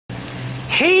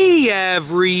Hey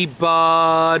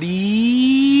everybody!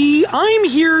 I'm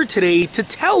here today to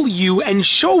tell you and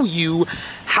show you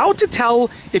how to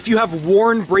tell if you have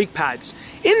worn brake pads.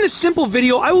 In this simple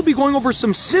video, I will be going over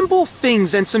some simple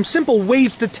things and some simple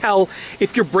ways to tell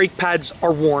if your brake pads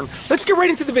are worn. Let's get right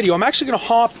into the video. I'm actually going to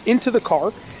hop into the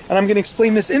car and I'm going to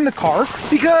explain this in the car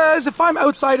because if I'm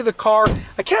outside of the car,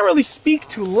 I can't really speak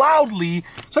too loudly.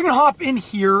 So I'm going to hop in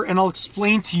here and I'll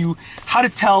explain to you how to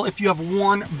tell if you have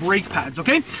worn brake pads,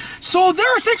 okay? So there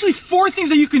are essentially 4 things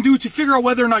that you can do to figure out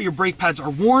whether or not your brake pads are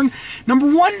worn. Number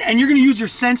 1, and you're going to use your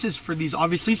senses for these,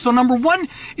 obviously. So number 1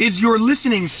 is your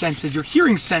listening senses, your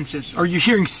hearing senses, or your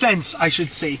hearing sense, I should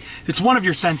say. It's one of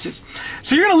your senses.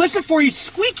 So you're going to listen for a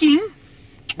squeaking,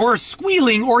 or a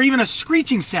squealing, or even a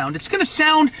screeching sound. It's going to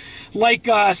sound like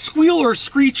a squeal or a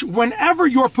screech whenever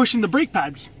you're pushing the brake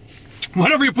pads.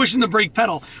 Whenever you're pushing the brake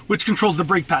pedal, which controls the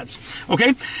brake pads,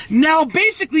 okay? Now,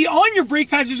 basically, on your brake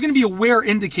pads, there's going to be a wear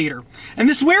indicator. And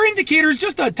this wear indicator is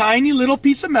just a tiny little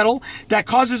piece of metal that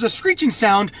causes a screeching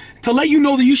sound to let you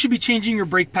know that you should be changing your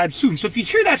brake pads soon. So if you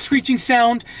hear that screeching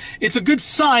sound, it's a good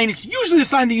sign. It's usually a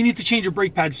sign that you need to change your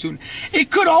brake pads soon.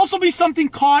 It could also be something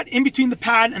caught in between the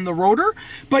pad and the rotor,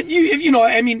 but you're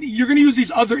going to use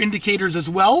these other indicators as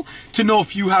well to know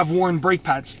if you have worn brake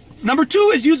pads. Number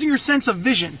 2 is using your sense of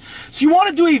vision. So you want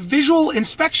to do a visual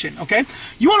inspection, okay?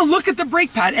 You want to look at the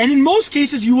brake pad, and in most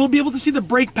cases, you will be able to see the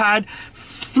brake pad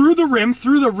through the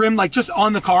rim, like just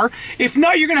on the car. If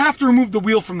not, you're going to have to remove the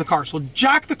wheel from the car. So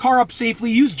jack the car up safely,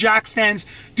 use jack stands,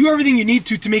 do everything you need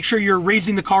to make sure you're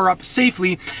raising the car up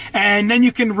safely, and then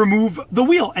you can remove the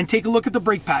wheel and take a look at the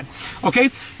brake pad, okay?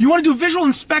 You want to do visual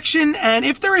inspection, and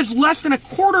if there is less than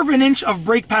 1/4 of an inch of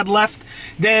brake pad left,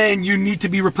 then you need to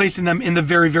be replacing them in the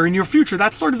very, very near future.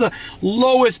 That's sort of the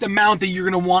lowest amount that you're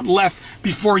going to want left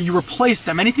before you replace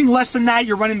them. Anything less than that,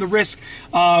 you're running the risk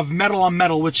of metal on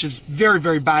metal, which is very,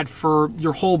 very bad for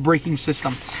your whole braking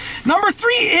system. Number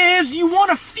 3 is you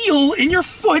want to feel in your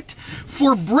foot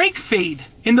for brake fade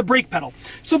in the brake pedal.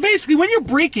 So basically, when you're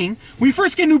braking, when you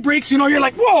first get new brakes, you're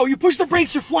like, whoa, you push the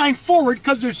brakes, you're flying forward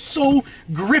because they're so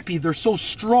grippy, they're so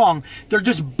strong, they're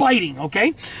just biting,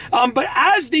 okay? But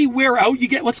as they wear out, you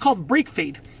get what's called brake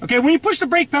fade. Okay, when you push the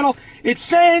brake pedal, it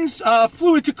sends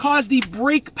fluid to cause the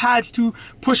brake pads to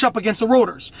push up against the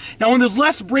rotors. Now, when there's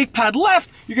less brake pad left,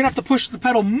 you're gonna have to push the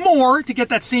pedal more to get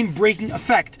that same braking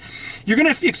effect. You're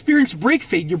gonna experience brake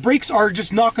fade. Your brakes are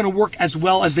just not gonna work as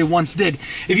well as they once did.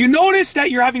 If you notice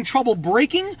that you're having trouble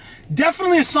braking,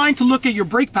 definitely a sign to look at your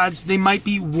brake pads. They might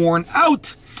be worn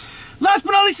out. Last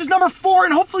but not least is number 4,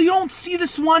 and hopefully you don't see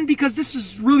this one because this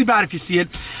is really bad if you see it.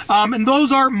 And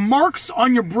those are marks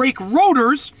on your brake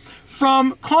rotors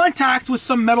from contact with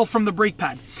some metal from the brake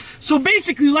pad. So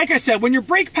basically, like I said, when your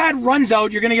brake pad runs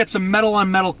out, you're going to get some metal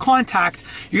on metal contact.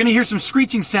 You're going to hear some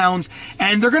screeching sounds,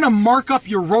 and they're going to mark up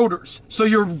your rotors. So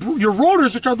your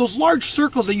rotors, which are those large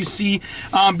circles that you see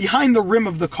behind the rim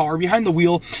of the car, behind the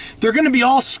wheel, they're going to be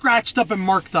all scratched up and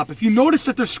marked up. If you notice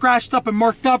that they're scratched up and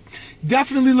marked up,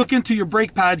 definitely look into your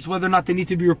brake pads, whether or not they need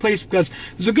to be replaced, because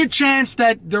there's a good chance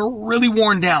that they're really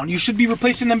worn down. You should be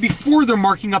replacing them before they're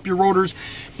marking up your rotors,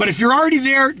 but if you're already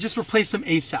there, just replace them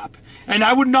ASAP. And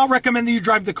I would not recommend that you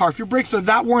drive the car. If your brakes are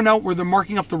that worn out where they're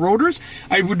marking up the rotors,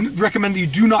 I would recommend that you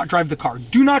do not drive the car.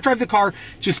 Do not drive the car.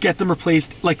 Just get them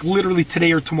replaced like literally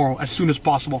today or tomorrow as soon as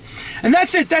possible. And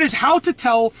that's it. That is how to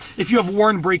tell if you have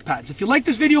worn brake pads. If you like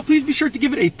this video, please be sure to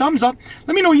give it a thumbs up.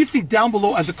 Let me know what you think down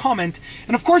below as a comment.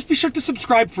 And of course, be sure to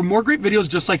subscribe for more great videos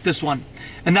just like this one.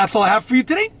 And that's all I have for you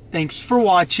today. Thanks for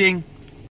watching.